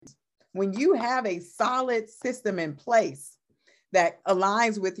When you have a solid system in place that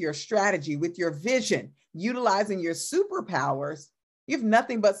aligns with your strategy, with your vision, utilizing your superpowers, you have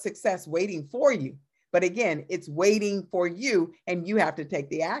nothing but success waiting for you. But again, it's waiting for you and you have to take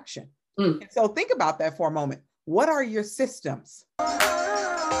the action. And so think about that for a moment. What are your systems?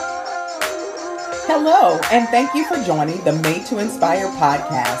 Hello, and thank you for joining the Made to Inspire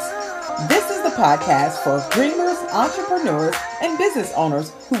podcast. This is the podcast for dreamers, entrepreneurs, and business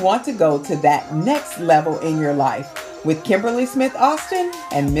owners who want to go to that next level in your life with Kimberly Smith Austin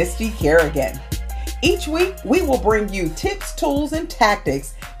and Misty Kerrigan. Each week, we will bring you tips, tools, and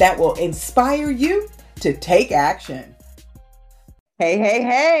tactics that will inspire you to take action.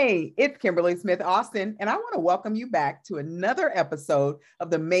 Hey, it's Kimberly Smith Austin, and I want to welcome you back to another episode of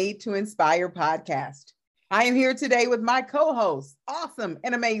the Made to Inspire podcast. I am here today with my co-host, awesome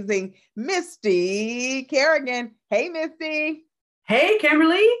and amazing Misty Kerrigan. Hey, Misty. Hey,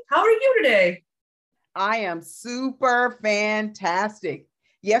 Kimberly. How are you today? I am super fantastic.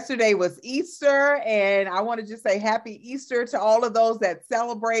 Yesterday was Easter, and I want to just say happy Easter to all of those that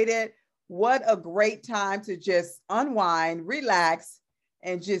celebrated. What a great time to just unwind, relax,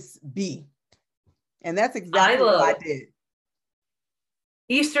 and just be. And that's exactly what I did.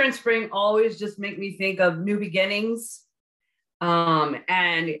 Easter and spring always just make me think of new beginnings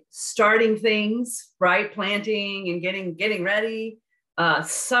and starting things, right? Planting and getting ready.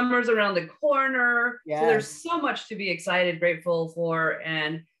 Summer's around the corner. Yes. So there's so much to be excited, grateful for,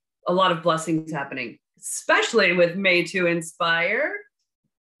 and a lot of blessings happening, especially with Made to Inspire.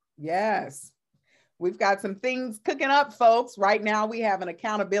 Yes. We've got some things cooking up, folks. Right now, we have an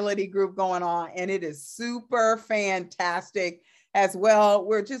accountability group going on, and it is super fantastic as well.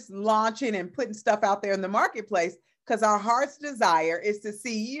 We're just launching and putting stuff out there in the marketplace because our heart's desire is to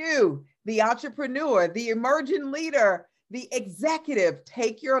see you, the entrepreneur, the emerging leader, the executive,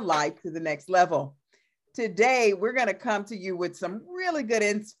 take your life to the next level. Today, we're going to come to you with some really good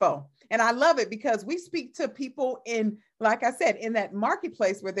info. And I love it because we speak to people in, like I said, in that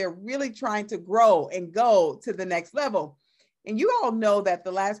marketplace where they're really trying to grow and go to the next level. And you all know that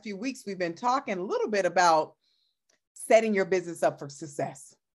the last few weeks, we've been talking a little bit about setting your business up for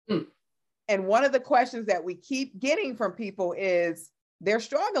success. And one of the questions that we keep getting from people is they're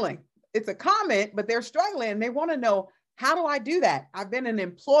struggling. It's a comment, but they're struggling and they want to know, how do I do that? I've been an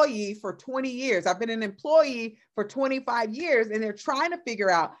employee for 20 years. I've been an employee for 25 years, and they're trying to figure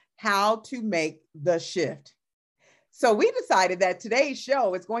out how to make the shift. So we decided that today's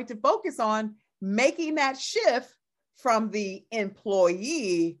show is going to focus on making that shift from the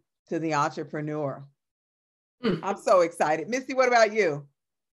employee to the entrepreneur. I'm so excited. Misty, what about you?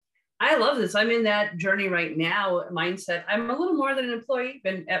 I love this. I'm in that journey right now, mindset. I'm a little more than an employee,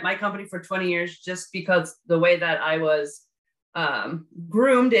 been at my company for 20 years, just because the way that I was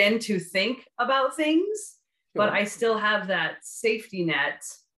groomed in to think about things, but I still have that safety net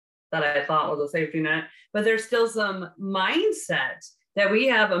that I thought was a safety net, but there's still some mindset that we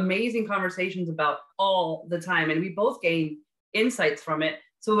have amazing conversations about all the time. And we both gain insights from it.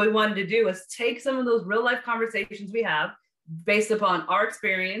 So what we wanted to do is take some of those real life conversations we have based upon our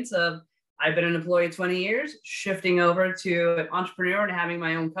experience of, I've been an employee 20 years, shifting over to an entrepreneur and having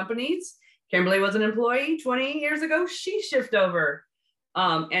my own companies. Kimberly was an employee 20 years ago. She shifted over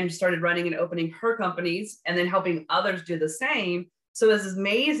and started running and opening her companies and then helping others do the same. So there's this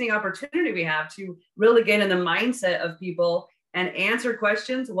amazing opportunity we have to really get in the mindset of people and answer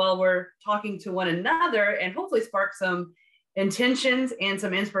questions while we're talking to one another and hopefully spark some intentions and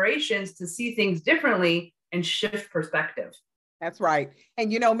some inspirations to see things differently and shift perspective. That's right.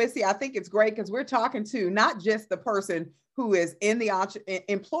 And, you know, Missy, I think it's great because we're talking to not just the person who is in the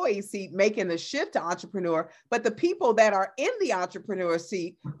employee seat making the shift to entrepreneur, but the people that are in the entrepreneur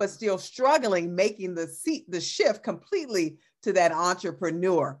seat, but still struggling making the shift completely to that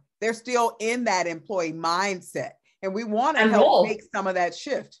entrepreneur. They're still in that employee mindset. And we want to help make some of that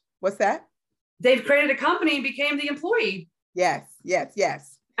shift. What's that? They've created a company and became the employee. Yes.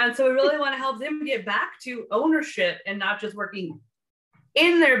 And so we really want to help them get back to ownership and not just working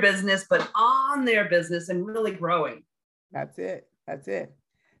in their business, but on their business and really growing. That's it.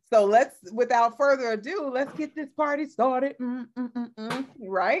 So let's, without further ado, let's get this party started.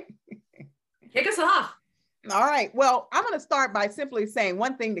 Right? Kick us off. All right. Well, I'm going to start by simply saying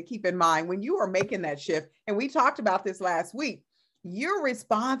one thing to keep in mind when you are making that shift. And we talked about this last week. You're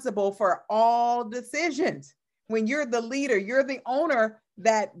responsible for all decisions. When you're the leader, you're the owner,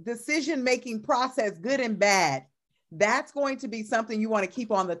 that decision-making process, good and bad, that's going to be something you want to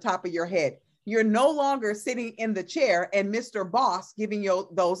keep on the top of your head. You're no longer sitting in the chair and Mr. Boss giving you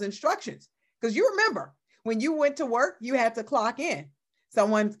those instructions. Because you remember, when you went to work, you had to clock in.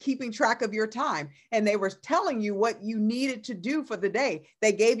 Someone's keeping track of your time, and they were telling you what you needed to do for the day.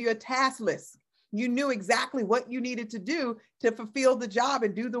 They gave you a task list. You knew exactly what you needed to do to fulfill the job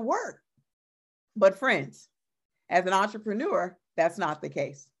and do the work. But friends, as an entrepreneur, that's not the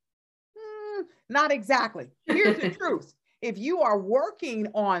case. Not exactly. Here's the truth. If you are working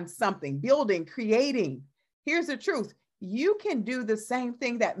on something, building, creating, here's the truth. You can do the same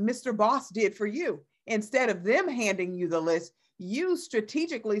thing that Mr. Boss did for you. Instead of them handing you the list, you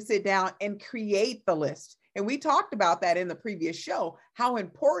strategically sit down and create the list. And we talked about that in the previous show, how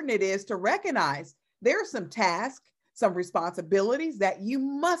important it is to recognize there are some tasks, some responsibilities that you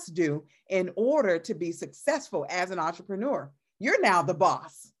must do in order to be successful as an entrepreneur. You're now the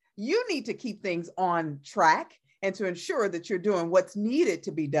boss. You need to keep things on track and to ensure that you're doing what's needed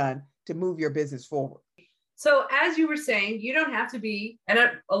to be done to move your business forward. So as you were saying, you don't have to be, and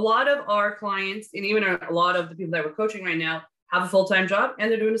a lot of our clients, and even a lot of the people that we're coaching right now, have a full-time job and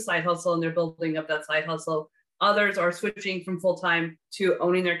they're doing a side hustle and they're building up that side hustle. Others are switching from full-time to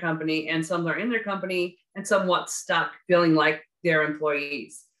owning their company, and some are in their company and somewhat stuck feeling like they're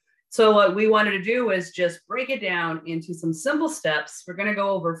employees. So what we wanted to do is just break it down into some simple steps. We're going to go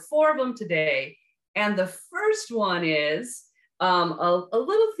over 4 of them today. And the first one is a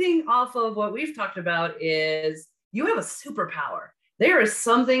little thing off of what we've talked about is you have a superpower. There is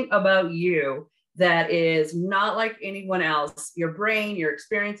something about you that is not like anyone else. Your brain, your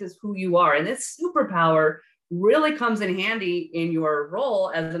experiences, who you are. And this superpower really comes in handy in your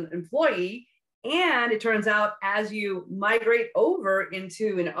role as an employee. And it turns out as you migrate over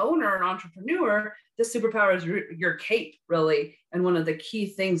into an owner, an entrepreneur, the superpower is your cape, really, and one of the key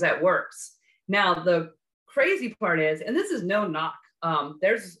things that works. Now, the crazy part is, and this is no knock,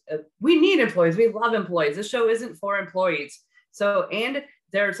 we need employees. We love employees. This show isn't for employees. And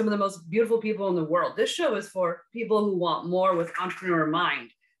they're some of the most beautiful people in the world. This show is for people who want more with entrepreneur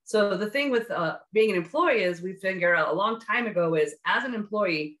mind. So the thing with being an employee is we figured out a long time ago is as an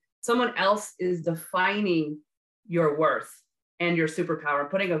employee, someone else is defining your worth and your superpower and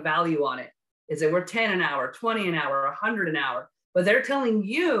putting a value on it. Is it worth 10 an hour, 20 an hour, 100 an hour? But they're telling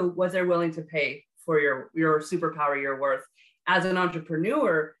you what they're willing to pay for your superpower, your worth. As an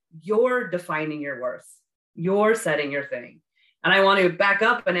entrepreneur, you're defining your worth. You're setting your thing. And I want to back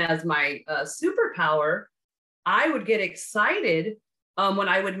up, and as my superpower, I would get excited when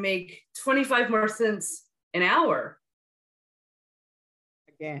I would make 25 more cents an hour.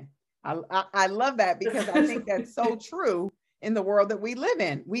 Again, I love that because I think that's so true in the world that we live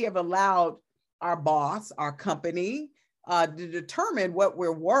in. We have allowed our boss, our company, to determine what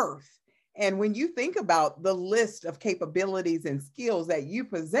we're worth. And when you think about the list of capabilities and skills that you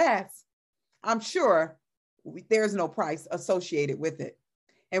possess, I'm sure there's no price associated with it.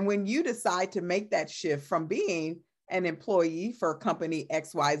 And when you decide to make that shift from being an employee for company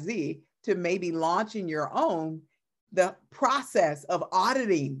XYZ to maybe launching your own, the process of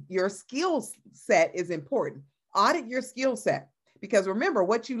auditing your skill set is important. Audit your skill set, because remember,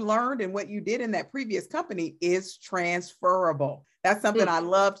 what you learned and what you did in that previous company is transferable. That's something I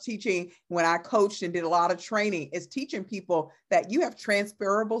love teaching when I coached and did a lot of training, is teaching people that you have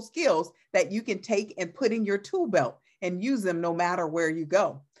transferable skills that you can take and put in your tool belt and use them no matter where you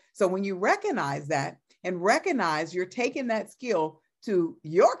go. So when you recognize that and recognize you're taking that skill to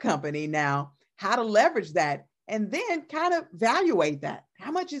your company now, how to leverage that, and then kind of evaluate that.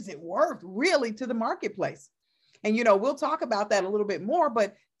 How much is it worth really to the marketplace? And, we'll talk about that a little bit more,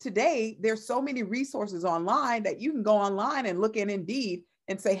 but today there's so many resources online that you can go online and look in Indeed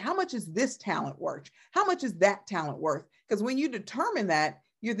and say, how much is this talent worth? How much is that talent worth? Because when you determine that,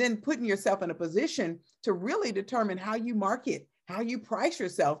 you're then putting yourself in a position to really determine how you market, how you price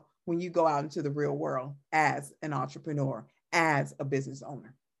yourself when you go out into the real world as an entrepreneur, as a business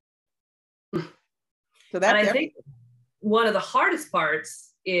owner. So that's, and I think one of the hardest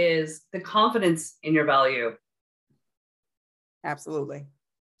parts is the confidence in your value. Absolutely.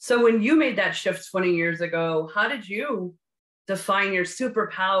 So when you made that shift 20 years ago, how did you define your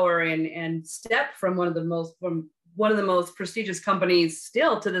superpower and step from one of the most prestigious companies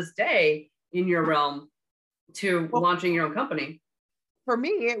still to this day in your realm to launching your own company? For me,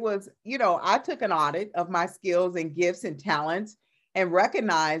 it was, I took an audit of my skills and gifts and talents and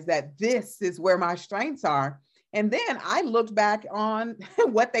recognized that this is where my strengths are. And then I looked back on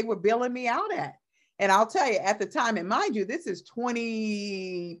what they were billing me out at. And I'll tell you, at the time, and mind you, this is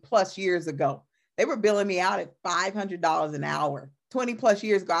 20 plus years ago, they were billing me out at $500 an hour, 20 plus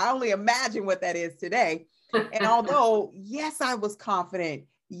years ago. I only imagine what that is today. And although, yes, I was confident,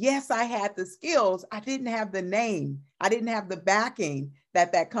 yes, I had the skills, I didn't have the name. I didn't have the backing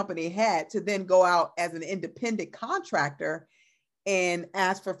that company had to then go out as an independent contractor and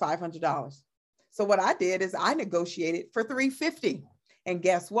asked for $500. So what I did is I negotiated for $350. And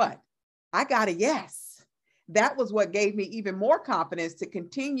guess what? I got a yes. That was what gave me even more confidence to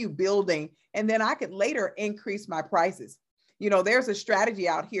continue building. And then I could later increase my prices. You know, there's a strategy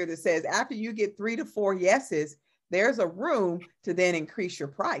out here that says after you get 3 to 4 yeses, there's a room to then increase your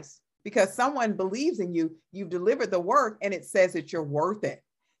price because someone believes in you, you've delivered the work, and it says that you're worth it.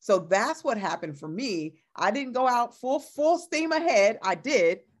 So that's what happened for me. I didn't go out full steam ahead. I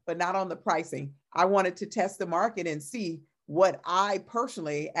did, but not on the pricing. I wanted to test the market and see what I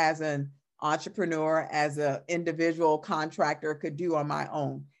personally, as an entrepreneur, as an individual contractor, could do on my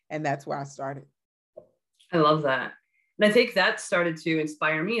own. And that's where I started. I love that. And I think that started to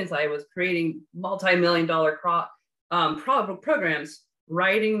inspire me as I was creating multi-million-dollar programs,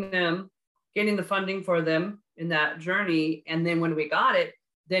 writing them, getting the funding for them in that journey. And then when we got it,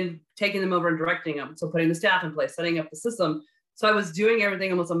 then taking them over and directing them. So putting the staff in place, setting up the system. So I was doing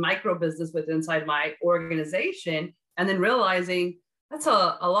everything almost a micro business with inside my organization, and then realizing that's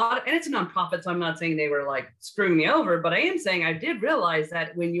a lot, and it's a nonprofit. So I'm not saying they were like screwing me over, but I am saying I did realize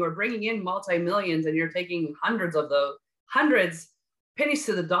that when you are bringing in multi-millions and you're taking hundreds pennies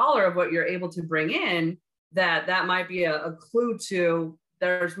to the dollar of what you're able to bring in, that might be a clue to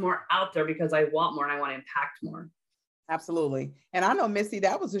there's more out there because I want more and I want to impact more. Absolutely. And I know, Missy,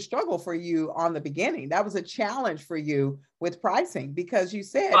 that was a struggle for you on the beginning. That was a challenge for you with pricing because you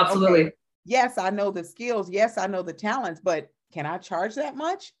said, absolutely. Okay, yes, I know the skills. Yes, I know the talents, but can I charge that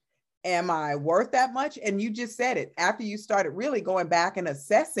much? Am I worth that much? And you just said it after you started really going back and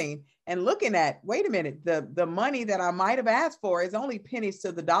assessing and looking at, wait a minute, the money that I might have asked for is only pennies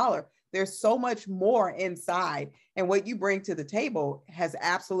to the dollar. There's so much more inside. And what you bring to the table has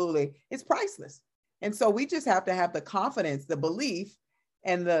absolutely, it's priceless. And so we just have to have the confidence, the belief,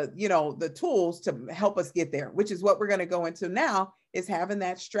 and the tools to help us get there, which is what we're going to go into now, is having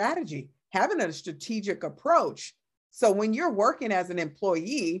that strategy, having a strategic approach. So when you're working as an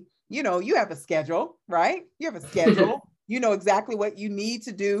employee, you have a schedule, right? You have a schedule. You know exactly what you need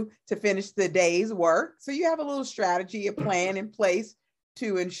to do to finish the day's work. So you have a little strategy, a plan in place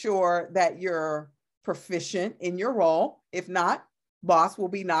to ensure that you're proficient in your role. If not, boss will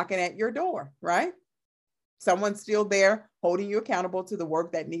be knocking at your door, right? Someone's still there holding you accountable to the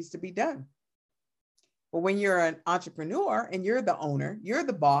work that needs to be done. But when you're an entrepreneur and you're the owner, you're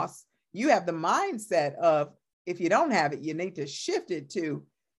the boss, you have the mindset of, if you don't have it, you need to shift it to,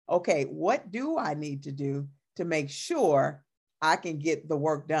 okay, what do I need to do to make sure I can get the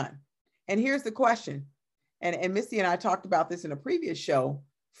work done? And here's the question. And Missy and I talked about this in a previous show,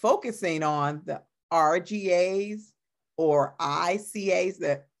 focusing on the RGAs or ICAs,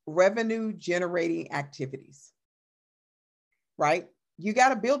 the revenue generating activities, right? You got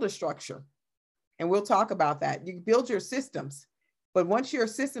to build a structure, and we'll talk about that. You build your systems, but once your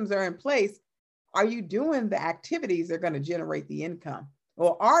systems are in place, are you doing the activities that are going to generate the income,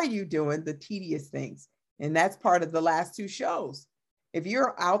 or are you doing the tedious things? And that's part of the last 2 shows. If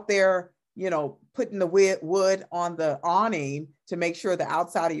you're out there, putting the wood on the awning to make sure the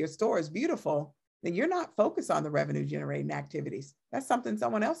outside of your store is beautiful, then you're not focused on the revenue generating activities. That's something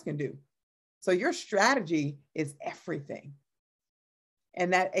someone else can do. So your strategy is everything.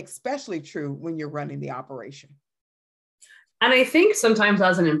 And that especially true when you're running the operation. And I think sometimes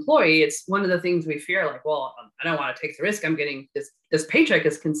as an employee, it's one of the things we fear, like, well, I don't want to take the risk. I'm getting this paycheck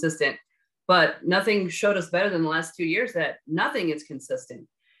is consistent, but nothing showed us better than the last 2 years that nothing is consistent.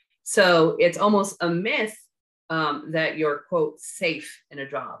 So it's almost a myth that you're, quote, safe in a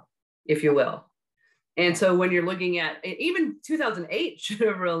job, if you will. And so when you're looking at, even 2008 should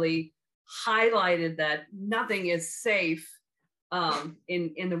have really highlighted that nothing is safe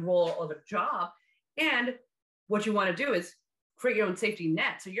in the role of a job. And what you want to do is create your own safety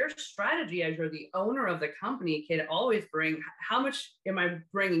net. So your strategy as you're the owner of the company can always bring, how much am I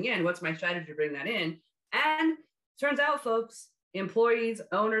bringing in? What's my strategy to bring that in? And turns out, folks, employees,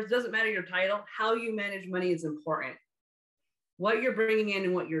 owners, doesn't matter your title, how you manage money is important. What you're bringing in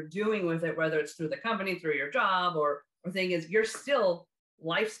and what you're doing with it, whether it's through the company, through your job, or thing is, you're still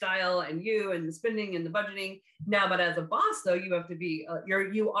lifestyle and you and the spending and the budgeting now. But as a boss, though, you have to be,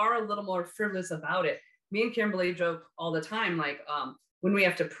 you are a little more frivolous about it. Me and Kimberly joke all the time, like when we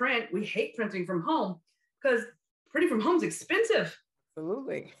have to print, we hate printing from home because printing from home is expensive.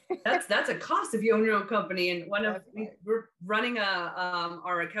 Absolutely. that's a cost if you own your own company. And we're running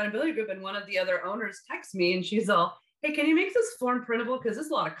our accountability group, and one of the other owners texts me and she's all, hey, can you make this form printable? Because there's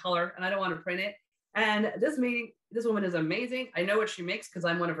a lot of color and I don't want to print it. And this woman is amazing. I know what she makes because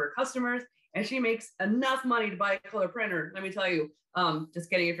I'm one of her customers, and she makes enough money to buy a color printer. Let me tell you, just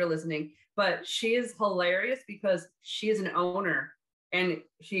kidding if you're listening. but she is hilarious because she is an owner, and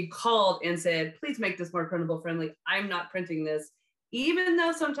she called and said, please make this more printable friendly. I'm not printing this. Even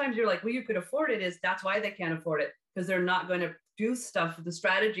though sometimes you're like, well, you could afford it, is that's why they can't afford it, because they're not going to do stuff. The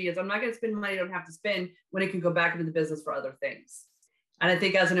strategy is, I'm not going to spend money I don't have to spend when it can go back into the business for other things. And I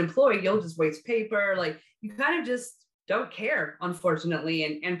think as an employee, you'll just waste paper. Like, you kind of just don't care,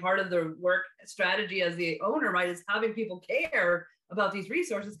 unfortunately. And part of the work strategy as the owner, right, is having people care about these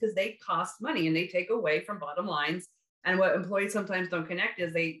resources, because they cost money and they take away from bottom lines. And what employees sometimes don't connect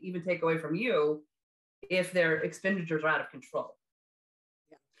is they even take away from you if their expenditures are out of control.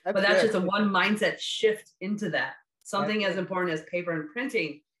 Yeah, but that's just a one mindset shift into that. Something as important as paper and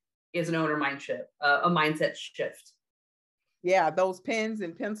printing is an owner mindset, a mindset shift. Yeah, those pens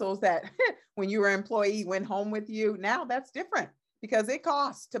and pencils that when you were an employee went home with you, now that's different because it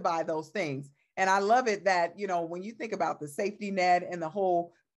costs to buy those things. And I love it that, you know, when you think about the safety net and the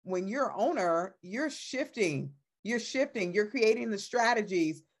whole, when you're owner, you're shifting, you're creating the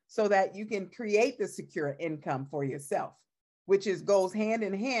strategies so that you can create the secure income for yourself, which goes hand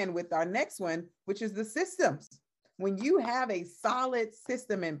in hand with our next one, which is the systems. When you have a solid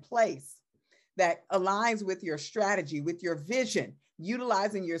system in place that aligns with your strategy, with your vision,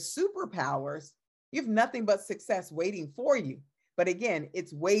 utilizing your superpowers, you have nothing but success waiting for you. But again,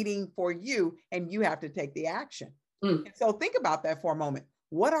 it's waiting for you and you have to take the action. And so think about that for a moment.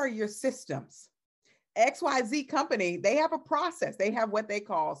 What are your systems? XYZ company, they have a process. They have what they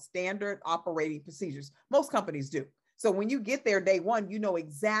call standard operating procedures. Most companies do. So when you get there day one, you know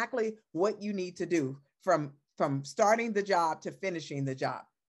exactly what you need to do from starting the job to finishing the job.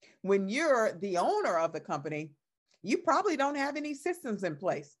 When you're the owner of the company, you probably don't have any systems in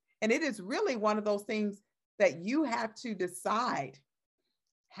place. And it is really one of those things that you have to decide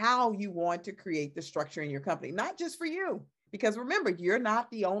how you want to create the structure in your company, not just for you, because remember, you're not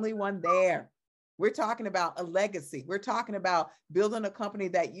the only one there. We're talking about a legacy. We're talking about building a company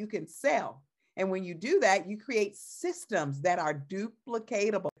that you can sell. And when you do that, you create systems that are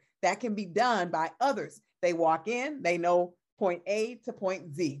duplicatable, that can be done by others. They walk in, they know point A to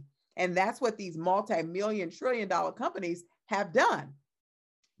point Z. And that's what these multi-million, trillion-dollar companies have done.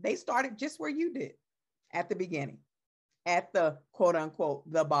 They started just where you did at the beginning, at the quote unquote,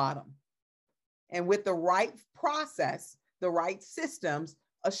 the bottom. And with the right process, the right systems,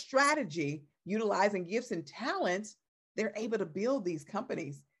 a strategy, utilizing gifts and talents, they're able to build these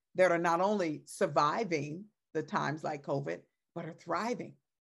companies that are not only surviving the times like COVID, but are thriving.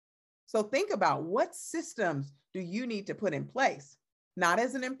 So think about what systems do you need to put in place, not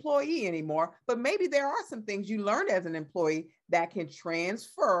as an employee anymore, but maybe there are some things you learned as an employee that can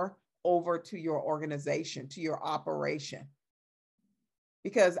transfer over to your organization, to your operation.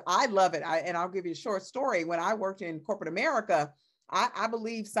 Because I love it. And I'll give you a short story. When I worked in corporate America, I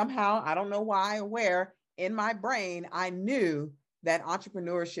believe somehow, I don't know why or where, in my brain, I knew that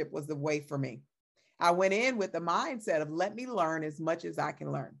entrepreneurship was the way for me. I went in with the mindset of let me learn as much as I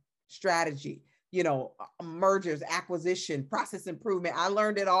can learn. Strategy, you know, mergers, acquisition, process improvement. I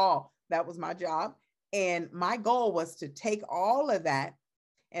learned it all. That was my job. And my goal was to take all of that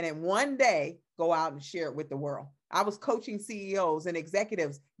and in one day go out and share it with the world. I was coaching CEOs and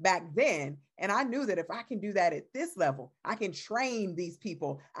executives back then. And I knew that if I can do that at this level, I can train these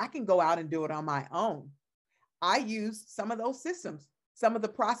people. I can go out and do it on my own. I used some of those systems, some of the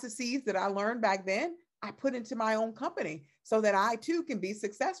processes that I learned back then, I put into my own company so that I too can be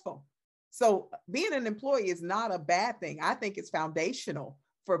successful. So being an employee is not a bad thing. I think it's foundational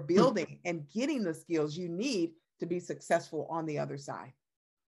for building and getting the skills you need to be successful on the other side.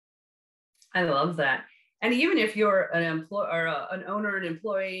 I love that. And even if you're an employee or an owner, an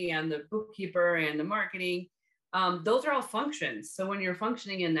employee, and the bookkeeper and the marketing, those are all functions. So when you're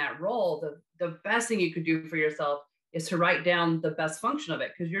functioning in that role, the best thing you could do for yourself is to write down the best function of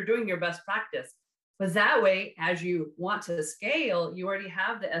it, because you're doing your best practice. But that way, as you want to scale, you already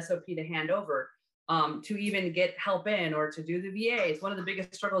have the SOP to hand over to even get help in or to do the VAs. One of the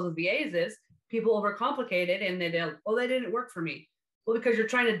biggest struggles with VAs is people overcomplicate it and they don't, oh, they didn't work for me. Well, because you're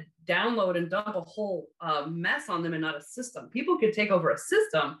trying to download and dump a whole mess on them and not a system. People can take over a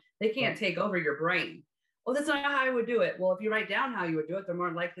system. They can't take over your brain. Well, that's not how I would do it. Well, if you write down how you would do it, they're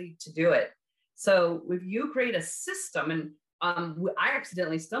more likely to do it. So if you create a system, and I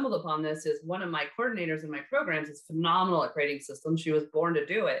accidentally stumbled upon this, is one of my coordinators in my programs is phenomenal at creating systems. She was born to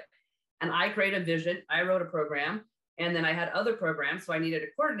do it. And I created a vision. I wrote a program, and then I had other programs. So I needed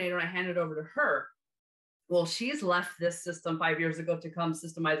a coordinator, and I handed it over to her. Well, she's left this system 5 years ago to come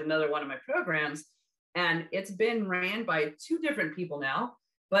systemize another one of my programs. And it's been ran by 2 different people now,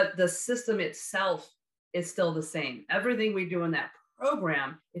 but the system itself is still the same. Everything we do in that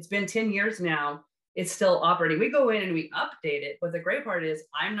program. It's been 10 years now. It's still operating. We go in and we update it. But the great part is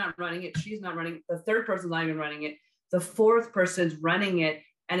I'm not running it. She's not running it. The third person's not even running it. The fourth person's running it.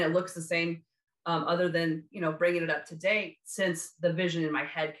 And it looks the same, other than, bringing it up to date since the vision in my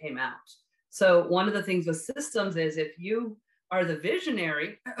head came out. So one of the things with systems is if you are the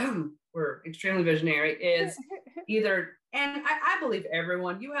visionary, we're extremely visionary, is either, and I believe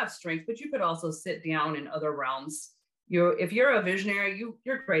everyone, you have strengths, but you could also sit down in other realms. If you're a visionary,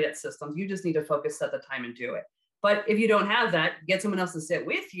 you're great at systems. You just need to focus at the time and do it. But if you don't have that, get someone else to sit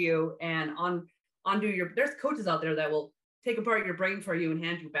with you and there's coaches out there that will take apart your brain for you and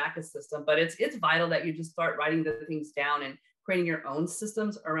hand you back a system. But it's vital that you just start writing the things down and creating your own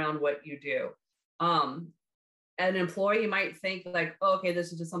systems around what you do. An employee might think like, oh, okay,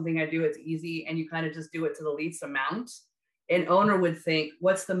 this is just something I do. It's easy. And you kind of just do it to the least amount. An owner would think,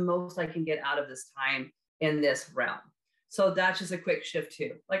 what's the most I can get out of this time in this realm? So that's just a quick shift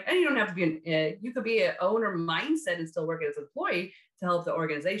too. Like, and you don't have to be you could be an owner mindset and still work as an employee to help the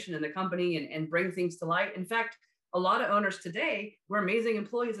organization and the company and bring things to light. In fact, a lot of owners today were amazing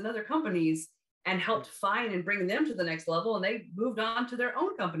employees in other companies and helped find and bring them to the next level. And they moved on to their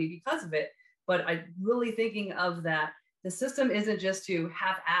own company because of it. But I'm really thinking of that. The system isn't just to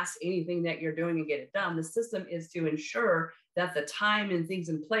half-ass anything that you're doing and get it done. The system is to ensure that the time and things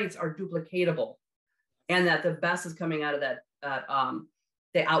in place are duplicatable and that the best is coming out of that,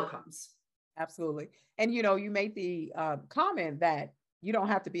 the outcomes. Absolutely. And, you made the comment that you don't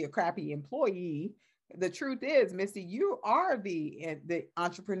have to be a crappy employee. The truth is, Misty, you are the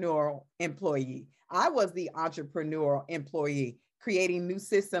entrepreneurial employee. I was the entrepreneurial employee, creating new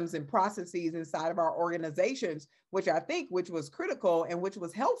systems and processes inside of our organizations, which was critical and which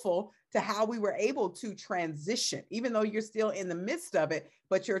was helpful to how we were able to transition, even though you're still in the midst of it,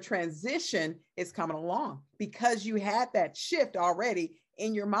 but your transition is coming along because you had that shift already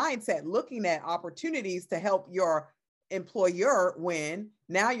in your mindset, looking at opportunities to help your employer win.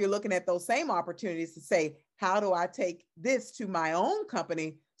 Now you're looking at those same opportunities to say, how do I take this to my own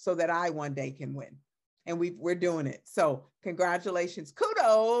company so that I one day can win? And we're doing it. So congratulations,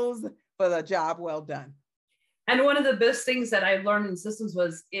 kudos for the job well done. And one of the best things that I learned in systems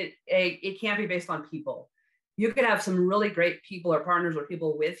was it can't be based on people. You could have some really great people or partners or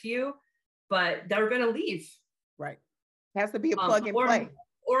people with you, but they're going to leave. Right. It has to be a plug and play.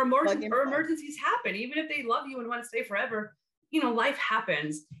 Or emergencies happen. Even if they love you and want to stay forever, life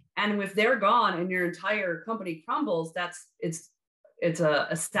happens. And if they're gone and your entire company crumbles, it's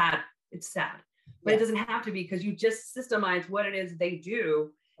sad. But It doesn't have to be, because you just systemize what it is they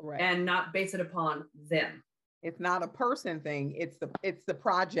do, right, and not base it upon them. It's not a person thing. It's the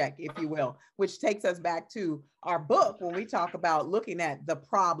project, if you will, which takes us back to our book when we talk about looking at the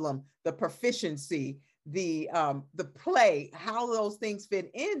problem, the proficiency, the play, how those things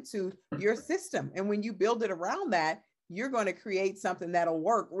fit into your system. And when you build it around that, you're going to create something that'll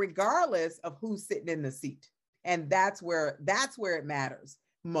work regardless of who's sitting in the seat. And that's where it matters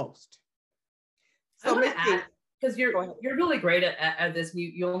most. So because you're really great at this,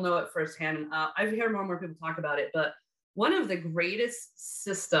 you'll know it firsthand. I've heard more and more people talk about it, but one of the greatest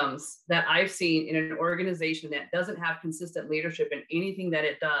systems that I've seen in an organization that doesn't have consistent leadership in anything that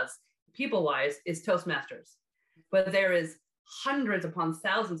it does, people-wise, is Toastmasters. But there is hundreds upon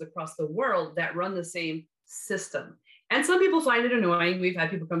thousands across the world that run the same system. And some people find it annoying. We've had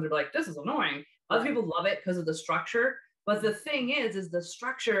people come to be like, this is annoying. Other people love it because of the structure. But the thing is the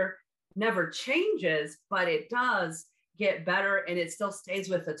structure never changes, but it does get better, and it still stays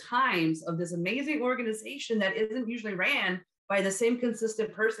with the times of this amazing organization that isn't usually ran by the same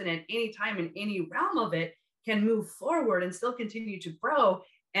consistent person at any time in any realm of it, can move forward and still continue to grow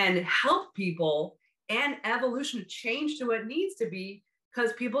and help people, and evolution to change to what needs to be,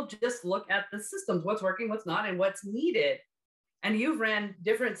 because people just look at the systems, what's working, what's not, and what's needed. And you've ran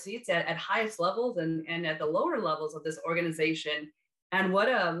different seats at highest levels and at the lower levels of this organization. And what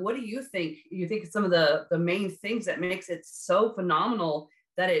do you think? You think some of the main things that makes it so phenomenal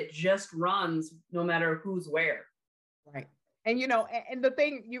that it just runs no matter who's where? Right. And, and the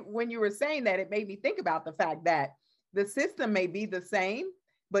thing when you were saying that, it made me think about the fact that the system may be the same,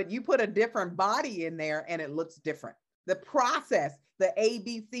 but you put a different body in there and it looks different. The process, the A,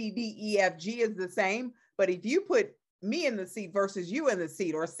 B, C, D, E, F, G is the same. But if you put me in the seat versus you in the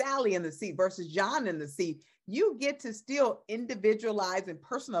seat, or Sally in the seat versus John in the seat, you get to still individualize and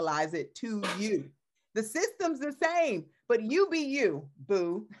personalize it to you. The system's the same, but you be you,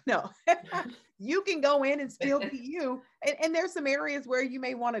 boo. No, you can go in and still be you. And there's some areas where you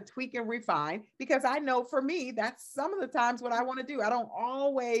may want to tweak and refine, because I know for me, that's some of the times what I want to do. I don't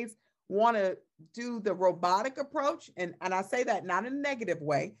always want to do the robotic approach, and I say that not in a negative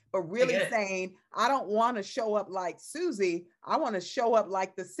way, but really saying, I don't want to show up like Susie. I want to show up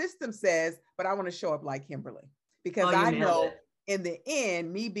like the system says, but I want to show up like Kimberly, because I know in the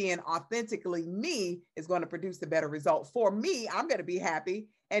end, me being authentically me is going to produce the better result for me. I'm going to be happy.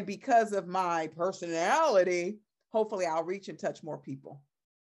 And because of my personality, hopefully I'll reach and touch more people.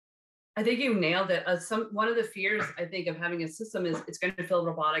 I think you nailed it. One of the fears, I think, of having a system is it's going to feel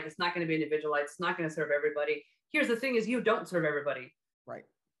robotic. It's not going to be individualized. It's not going to serve everybody. Here's the thing is you don't serve everybody. Right.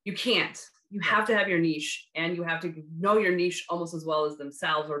 You can't. You have to have your niche, and you have to know your niche almost as well as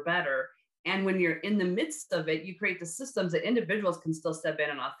themselves or better. And when you're in the midst of it, you create the systems that individuals can still step in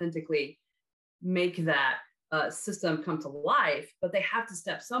and authentically make that system come to life, but they have to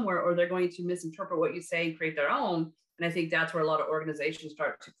step somewhere or they're going to misinterpret what you say and create their own. And I think that's where a lot of organizations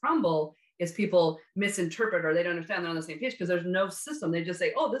start to crumble, is people misinterpret or they don't understand they're on the same page because there's no system. They just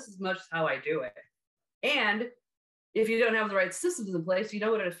say, oh, this is much how I do it. And if you don't have the right systems in place, you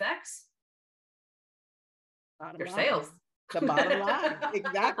know what it affects? Your sales. The bottom line.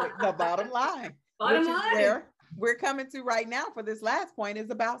 Exactly. The bottom line. Bottom line. Where we're coming to right now for this last point is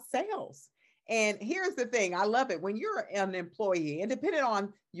about sales. And here's the thing. I love it. When you're an employee, and depending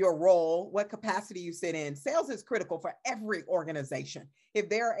on your role, what capacity you sit in, sales is critical for every organization. If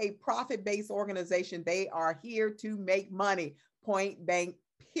they're a profit-based organization, they are here to make money, point blank,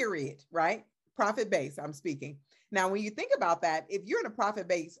 period, right? Profit-based, I'm speaking. Now, when you think about that, if you're in a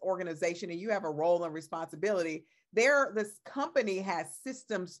profit-based organization and you have a role and responsibility, this company has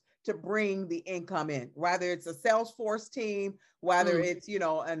systems to bring the income in, whether it's a Salesforce team, whether it's,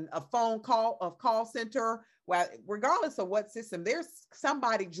 a phone call, a call center, regardless of what system, there's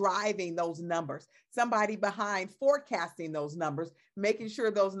somebody driving those numbers, somebody behind forecasting those numbers, making sure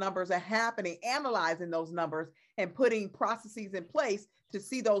those numbers are happening, analyzing those numbers, and putting processes in place to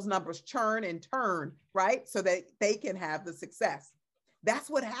see those numbers churn and turn, right? So that they can have the success. That's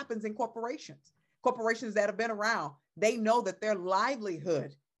what happens in corporations. Corporations that have been around, they know that their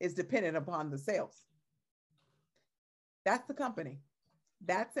livelihood is dependent upon the sales. That's the company.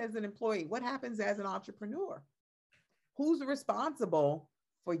 That's as an employee. What happens as an entrepreneur? Who's responsible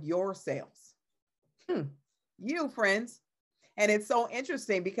for your sales? You, friends. And it's so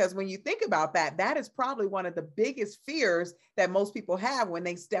interesting because when you think about that, that is probably one of the biggest fears that most people have when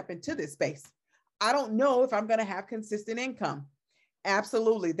they step into this space. I don't know if I'm going to have consistent income.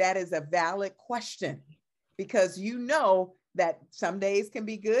 Absolutely. That is a valid question, because you know that some days can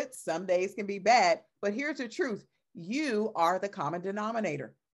be good, some days can be bad. But here's the truth. You are the common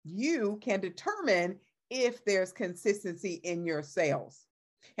denominator. You can determine if there's consistency in your sales.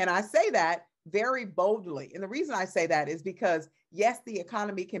 And I say that very boldly. And the reason I say that is because, yes, the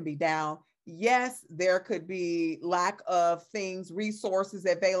economy can be down. Yes, there could be lack of things, resources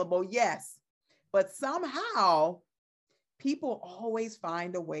available. Yes. But somehow people always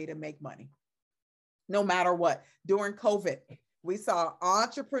find a way to make money, no matter what. During COVID, we saw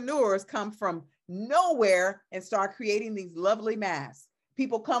entrepreneurs come from nowhere and start creating these lovely masks.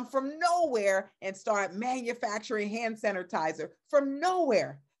 People come from nowhere and start manufacturing hand sanitizer from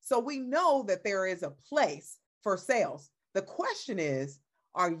nowhere. So we know that there is a place for sales. The question is,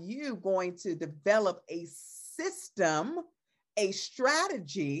 are you going to develop a system, a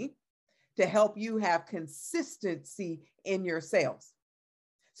strategy to help you have consistency in your sales?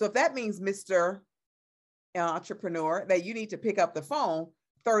 So if that means, Mr. Entrepreneur, that you need to pick up the phone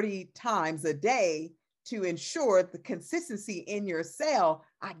 30 times a day to ensure the consistency in your sale,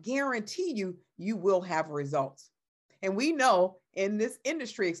 I guarantee you, you will have results. And we know in this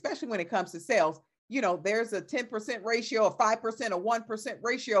industry, especially when it comes to sales, there's a 10% ratio, a 5%, a 1%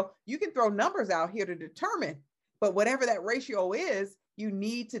 ratio. You can throw numbers out here to determine, but whatever that ratio is, you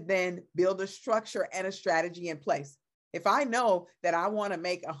need to then build a structure and a strategy in place. If I know that I want to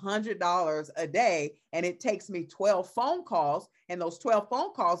make $100 a day and it takes me 12 phone calls, and those 12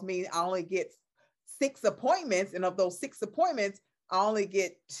 phone calls mean I only get 6 appointments, and of those 6 appointments, I only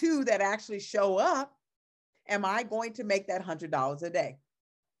get 2 that actually show up, am I going to make that $100 a day?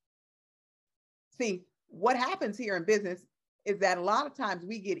 See, what happens here in business is that a lot of times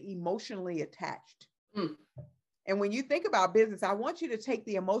we get emotionally attached. And when you think about business, I want you to take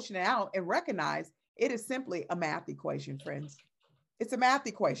the emotion out and recognize it is simply a math equation, friends. It's a math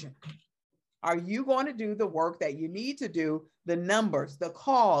equation. Are you going to do the work that you need to do, the numbers, the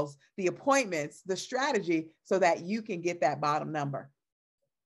calls, the appointments, the strategy, so that you can get that bottom number?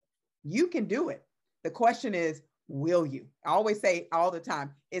 You can do it. The question is, will you? I always say all the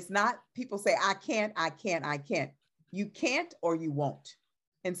time, it's not people say, I can't. You can't or you won't.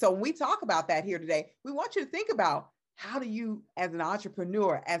 And so when we talk about that here today, we want you to think about, how do you, as an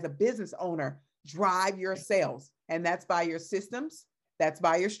entrepreneur, as a business owner, drive your sales? And that's by your systems, that's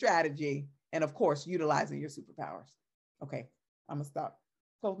by your strategy, and of course, utilizing your superpowers. Okay, I'm gonna stop.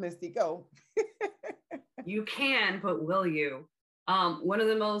 Go, Misty, go. You can, but will you? One of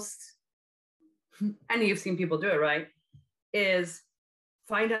the most, and you've seen people do it, right, is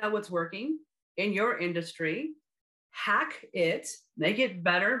find out what's working in your industry, hack it, make it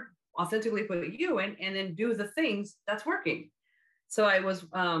better, authentically put you in, and then do the things that's working. So I was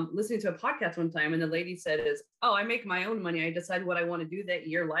listening to a podcast one time, and the lady said oh, I make my own money. I decide what I want to do that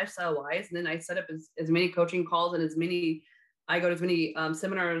year lifestyle wise. And then I set up as many coaching calls and I go to as many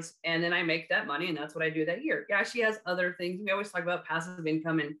seminars, and then I make that money. And that's what I do that year. Yeah, she has other things. We always talk about passive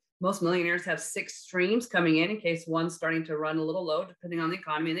income, and most millionaires have 6 streams coming in case one's starting to run a little low, depending on the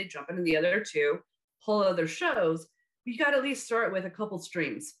economy, and they jump into the other 2 whole other shows. But you got to at least start with a couple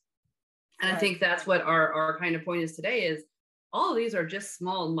streams. And right. I think that's what our kind of point is today is all of these are just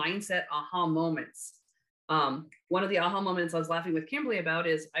small mindset aha moments. One of the aha moments I was laughing with Kimberly about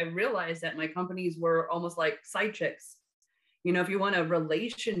is I realized that my companies were almost like side chicks. You know, if you want a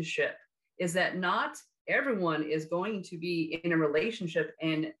relationship, is that not everyone is going to be in a relationship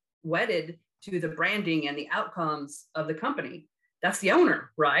and wedded to the branding and the outcomes of the company. That's the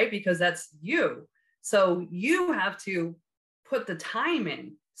owner, right? Because that's you. So you have to put the time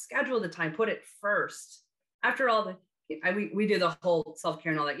in, schedule the time, put it first. After all, we do the whole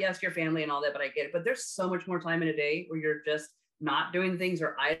self-care and all that. Yes, your family and all that, but I get it. But there's so much more time in a day where you're just not doing things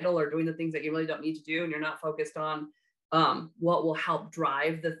or idle or doing the things that you really don't need to do. And you're not focused on what will help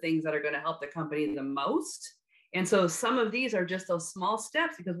drive the things that are going to help the company the most. And so some of these are just those small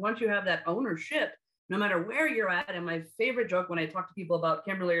steps, because once you have that ownership, no matter where you're at, and my favorite joke when I talk to people about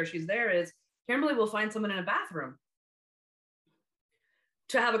Kimberly or she's there is Kimberly will find someone in a bathroom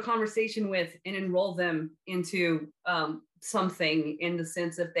to have a conversation with and enroll them into something, in the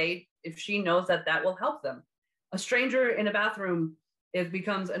sense if she knows that will help them. A stranger in a bathroom, it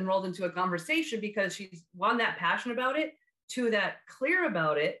becomes enrolled into a conversation because she's one, that passionate about it, 2, that clear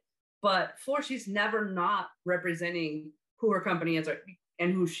about it, but 4, she's never not representing who her company is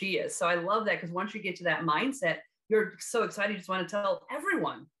and who she is. So I love that, because once you get to that mindset, you're so excited, you just want to tell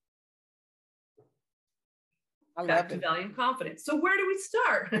everyone. Back to value and confidence. So where do we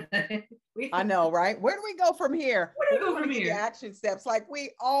start? I know, right? Where do we go from here? Where do we go from here? Action steps like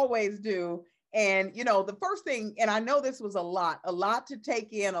we always do. And, you know, the first thing, and I know this was a lot to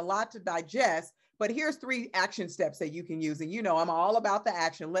take in, a lot to digest, but here's 3 action steps that you can use. And, you know, I'm all about the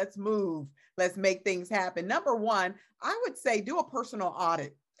action. Let's move. Let's make things happen. Number 1, I would say do a personal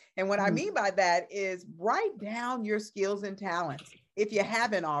audit. And what I mean by that is write down your skills and talents if you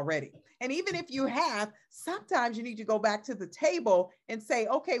haven't already. And even if you have, sometimes you need to go back to the table and say,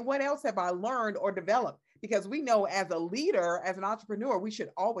 okay, what else have I learned or developed? Because we know as a leader, as an entrepreneur, we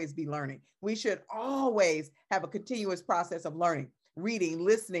should always be learning. We should always have a continuous process of learning, reading,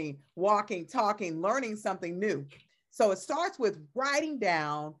 listening, walking, talking, learning something new. So it starts with writing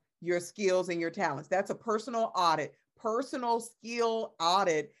down your skills and your talents. That's a personal audit, personal skill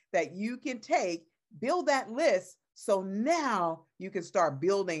audit that you can take, build that list. So now you can start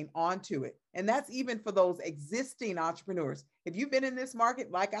building onto it. And that's even for those existing entrepreneurs. If you've been in this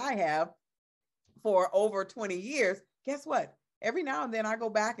market like I have for over 20 years, guess what? Every now and then I go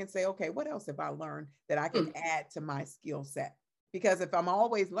back and say, okay, what else have I learned that I can add to my skill set? Because if I'm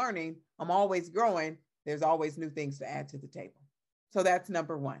always learning, I'm always growing, there's always new things to add to the table. So that's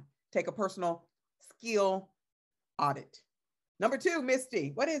number 1. Take a personal skill audit. Number 2,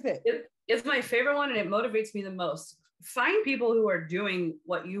 Misty, what is it? It's my favorite one, and it motivates me the most. Find people who are doing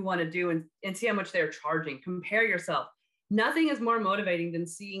what you want to do and see how much they're charging. Compare yourself. Nothing is more motivating than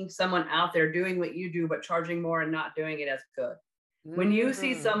seeing someone out there doing what you do, but charging more and not doing it as good. When you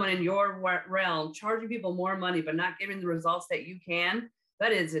see someone in your realm charging people more money, but not giving the results that you can,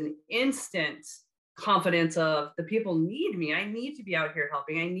 that is an instant confidence of the people need me. I need to be out here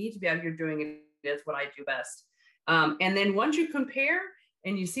helping. I need to be out here doing it. That's what I do best. And then once you compare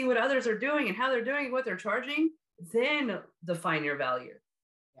and you see what others are doing and how they're doing and what they're charging, then define your value.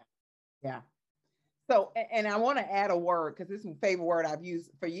 Yeah. So, and I want to add a word, because this is my favorite word I've used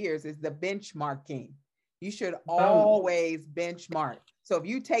for years, is the benchmarking. You should always benchmark. So if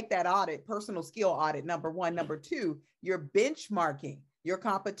you take that audit, personal skill audit, number 1, number 2, you're benchmarking your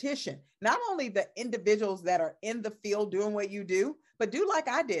competition, not only the individuals that are in the field doing what you do, but do like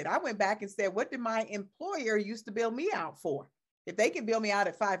I did. I went back and said, what did my employer used to bill me out for? If they can bill me out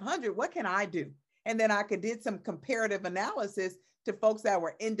at 500, what can I do? And then I did some comparative analysis to folks that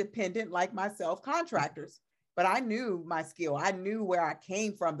were independent like myself, contractors. But I knew my skill. I knew where I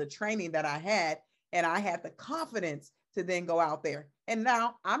came from, the training that I had. And I had the confidence to then go out there. And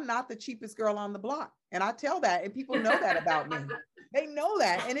now I'm not the cheapest girl on the block. And I tell that, and people know that about me. They know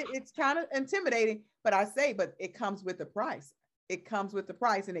that. And it's kind of intimidating, but I say, but it comes with the price. It comes with the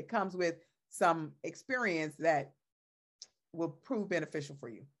price, and it comes with some experience that will prove beneficial for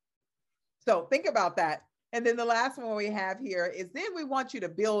you. So think about that. And then the last one we have here is then we want you to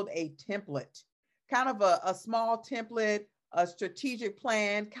build a template, kind of a small template, a strategic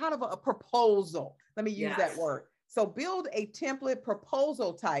plan, kind of a proposal. Let me use that word. So build a template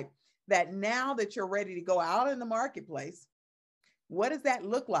proposal type that now that you're ready to go out in the marketplace, what does that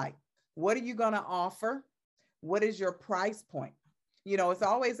look like? What are you going to offer? What is your price point? You know, it's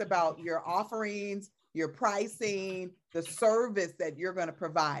always about your offerings, your pricing, the service that you're going to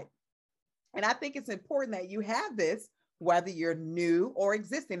provide. And I think it's important that you have this, whether you're new or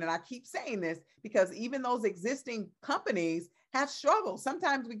existing. And I keep saying this because even those existing companies have struggled.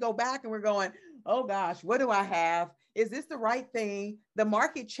 Sometimes we go back and we're going, oh gosh, what do I have? Is this the right thing? The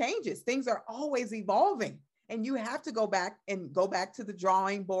market changes. Things are always evolving. And you have to go back to the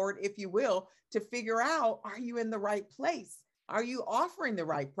drawing board, if you will, to figure out, are you in the right place? Are you offering the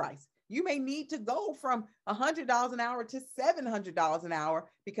right price? You may need to go from $100 an hour to $700 an hour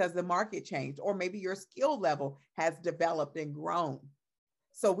because the market changed, or maybe your skill level has developed and grown.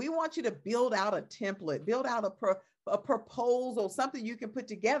 So we want you to build out a template, build out a proposal, something you can put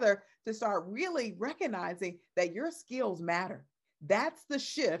together to start really recognizing that your skills matter. That's the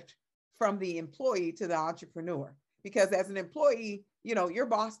shift from the employee to the entrepreneur. Because as an employee, you know, your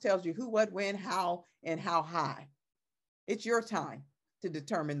boss tells you who, what, when, how, and how high. It's your time to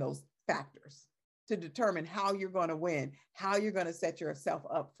determine those factors, to determine how you're going to win, how you're going to set yourself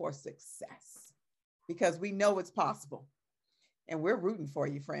up for success, because we know it's possible and we're rooting for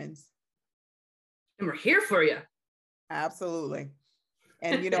you, friends. And we're here for you. Absolutely.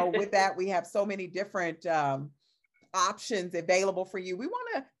 And, you know, with that, we have so many different options available for you. We want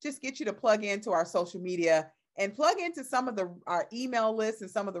to just get you to plug into our social media and plug into some of our email lists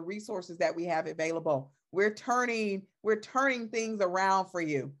and some of the resources that we have available. We're turning things around for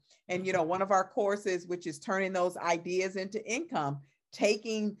you. And, you know, one of our courses, which is turning those ideas into income,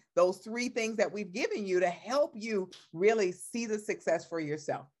 taking those 3 things that we've given you to help you really see the success for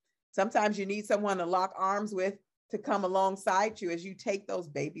yourself. Sometimes you need someone to lock arms with, to come alongside you as you take those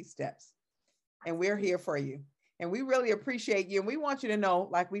baby steps. And we're here for you. And we really appreciate you. And we want you to know,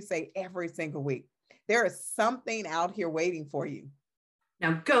 like we say every single week, there is something out here waiting for you.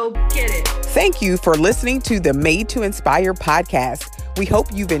 Now go get it. Thank you for listening to the Made to Inspire podcast. We hope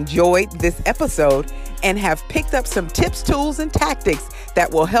you've enjoyed this episode and have picked up some tips, tools, and tactics that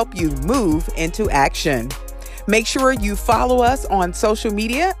will help you move into action. Make sure you follow us on social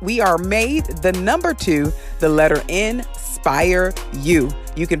media. We are Made, the number 2, the letter N, Inspire You.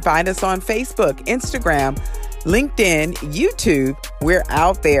 You can find us on Facebook, Instagram, LinkedIn, YouTube. We're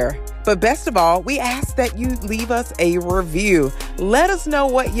out there. But best of all, we ask that you leave us a review. Let us know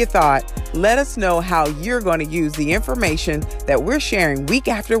what you thought. Let us know how you're going to use the information that we're sharing week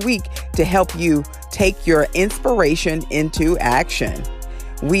after week to help you take your inspiration into action.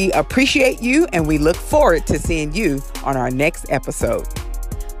 We appreciate you, and we look forward to seeing you on our next episode.